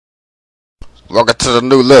Welcome to the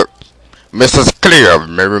new look. Mrs. Clear.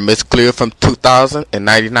 Remember Miss Clear from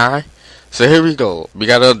 2099? So here we go. We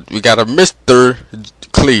got a Mr.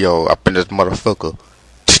 Cleo up in this motherfucker.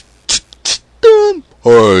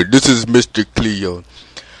 Alright, this is Mr. Cleo.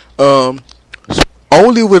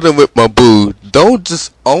 Only when I'm with my boo, don't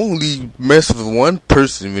just only mess with one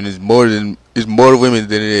person when it's more women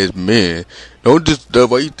than it is men. Don't just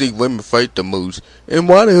why you think women fight the most, and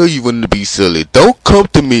why the hell you want to be silly? Don't come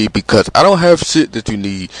to me because I don't have shit that you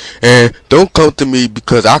need, and don't come to me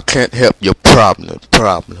because I can't help your problem.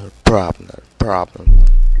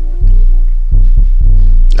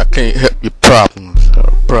 I can't help your problem.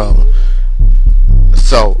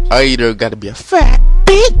 So I either gotta be a fat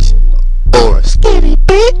bitch, or a skinny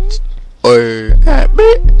bitch, or a fat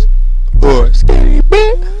bitch, or a skinny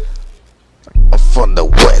bitch. I'm from the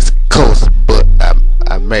West Coast, but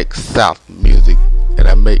I make South music and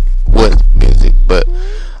I make West music, but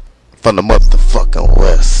from the motherfucking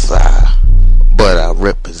West Side. But I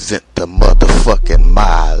represent the motherfucking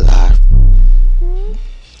my life.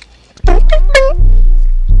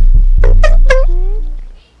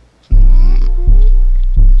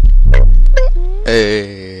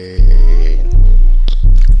 Hey,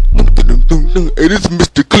 this is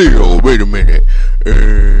Mr. Cleo. Wait a minute.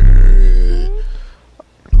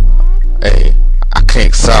 Hey, I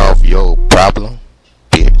can't solve your problem,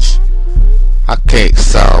 bitch. I can't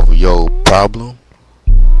solve your problem.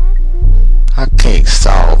 I can't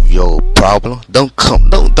solve your problem. Don't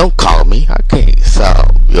call me. I can't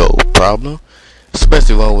solve your problem.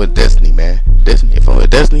 Especially when I'm with Destiny, man. Destiny, if I'm with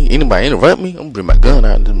Destiny, anybody interrupt me, I'm gonna bring my gun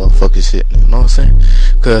out and this motherfucking shit. You know what I'm saying?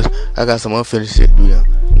 Cause I got some unfinished shit to do.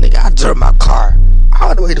 Nigga, I drove my car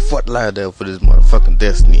all the way to Fort Lauderdale for this motherfucking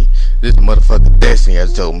Destiny. This motherfucking Destiny. I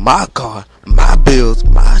drove my car, my bills,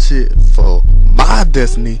 my shit for my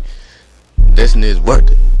Destiny. Destiny is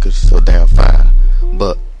worth it because she's so damn fine.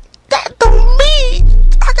 But that don't mean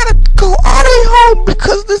I gotta go all the way home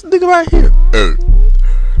because this nigga right here.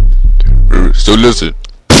 So listen,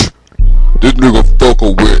 this nigga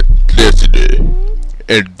fucking with Destiny,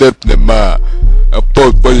 and Destiny mine. I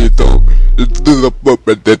fuck for you though. This nigga fuck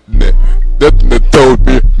with Destiny. Destiny told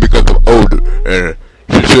me because I'm older, and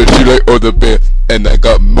she said she like older men, and I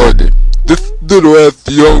got money. This little ass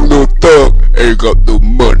young little thug ain't got no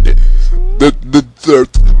money. This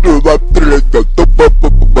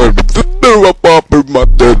my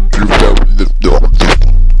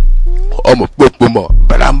I'm a fuck with my,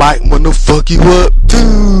 but I might wanna fuck you up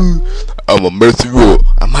too. I'ma mess you up.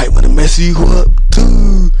 I might wanna mess you up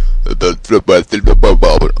too. I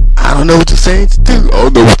don't know what you're saying to do. I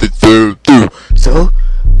don't know what to do. So,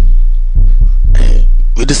 hey,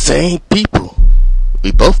 we're the same people.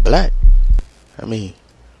 We both black. I mean,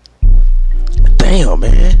 damn,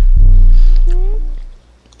 man.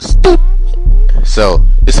 Stupid. So,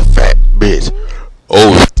 it's a fat bitch.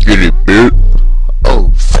 Oh, skinny bitch.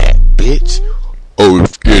 Oh, fat bitch. Oh,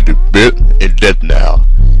 skinny bitch. In Destiny house.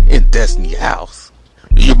 In Destiny house.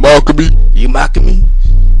 You mocking me? You mocking me?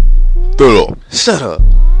 Shut up.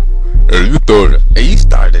 Hey, you started it. Hey, you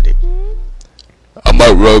started it. I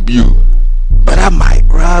might rob you. But I might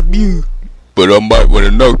rob you. But I might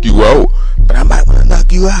wanna knock you out. But I might wanna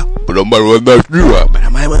knock you out. But I might wanna knock you out. But I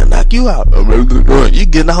might wanna knock you out. You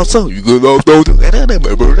getting also. You getting also.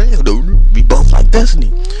 We both like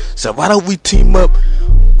Destiny. So why don't we team up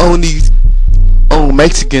on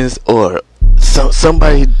Mexicans or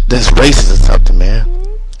somebody that's racist or something, man?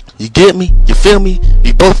 You get me? You feel me?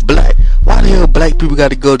 We both black. Why the hell black people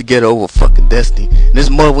gotta go together over fucking Destiny? And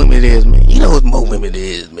there's more women there is, man. You know what more women there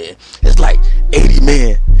is, man? It's like 80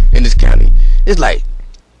 men in this county. It's like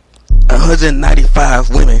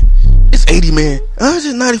 195 women. It's 80 men.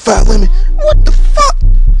 195 women. What the fuck?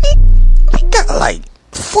 We got like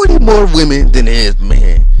 40 more women than there is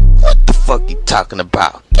men. What the fuck you talking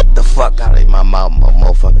about? Get the fuck out of my mouth,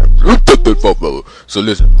 motherfucker. So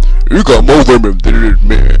listen, you got more women than there is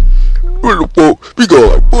men. We got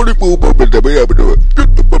like 44 women that we have to do it.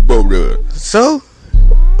 So,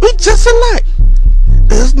 we just alike.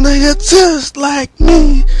 This nigga just like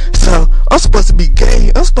me. So, I'm supposed to be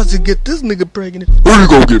gay. I'm supposed to get this nigga pregnant. Who you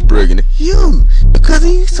gonna get pregnant? You. Because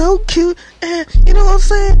he's so cute. And, you know what I'm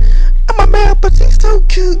saying? I'm a man, but he's so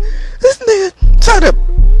cute. This nigga tried to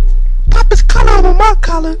pop his collar over my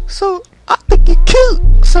collar. So, I think you're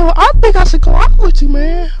cute. So, I think I should go out with you,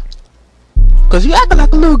 man. Cause you acting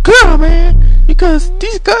like a little girl, man. Because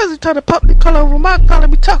these girls are trying to pop the collar over my collar,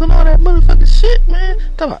 be talking all that motherfucking shit, man.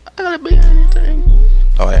 Talking about, I gotta be anything.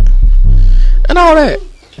 All that. And all that.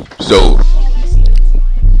 So,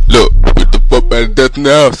 look, get the fuck out of Destiny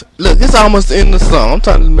house. Look, it's almost the end of the song. I'm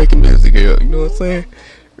trying to make music here. You know what I'm saying?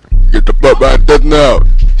 Get the fuck out of now.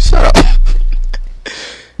 Shut up.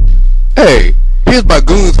 Hey, here's my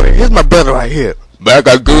goons right here. Here's my brother right here. But I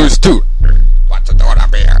got goons too. What's the door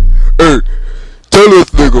up here? Hey, tell this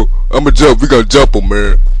nigga I'ma jump. We gonna jump him,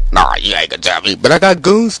 man. Nah, you ain't gonna jump me. But I got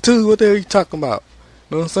goons too. What the hell you talking about?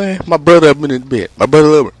 You know what I'm saying? My brother up in his bed. My brother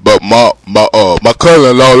love me. But my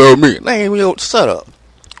cousin-in-law love me. They ain't real. Shut up.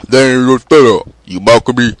 They ain't real stood up. You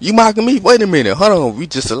mocking me? You mocking me? Wait a minute. Hold on. We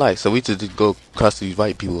just alike. So we just go across these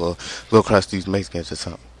white people or go across these Mexicans or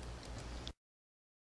something.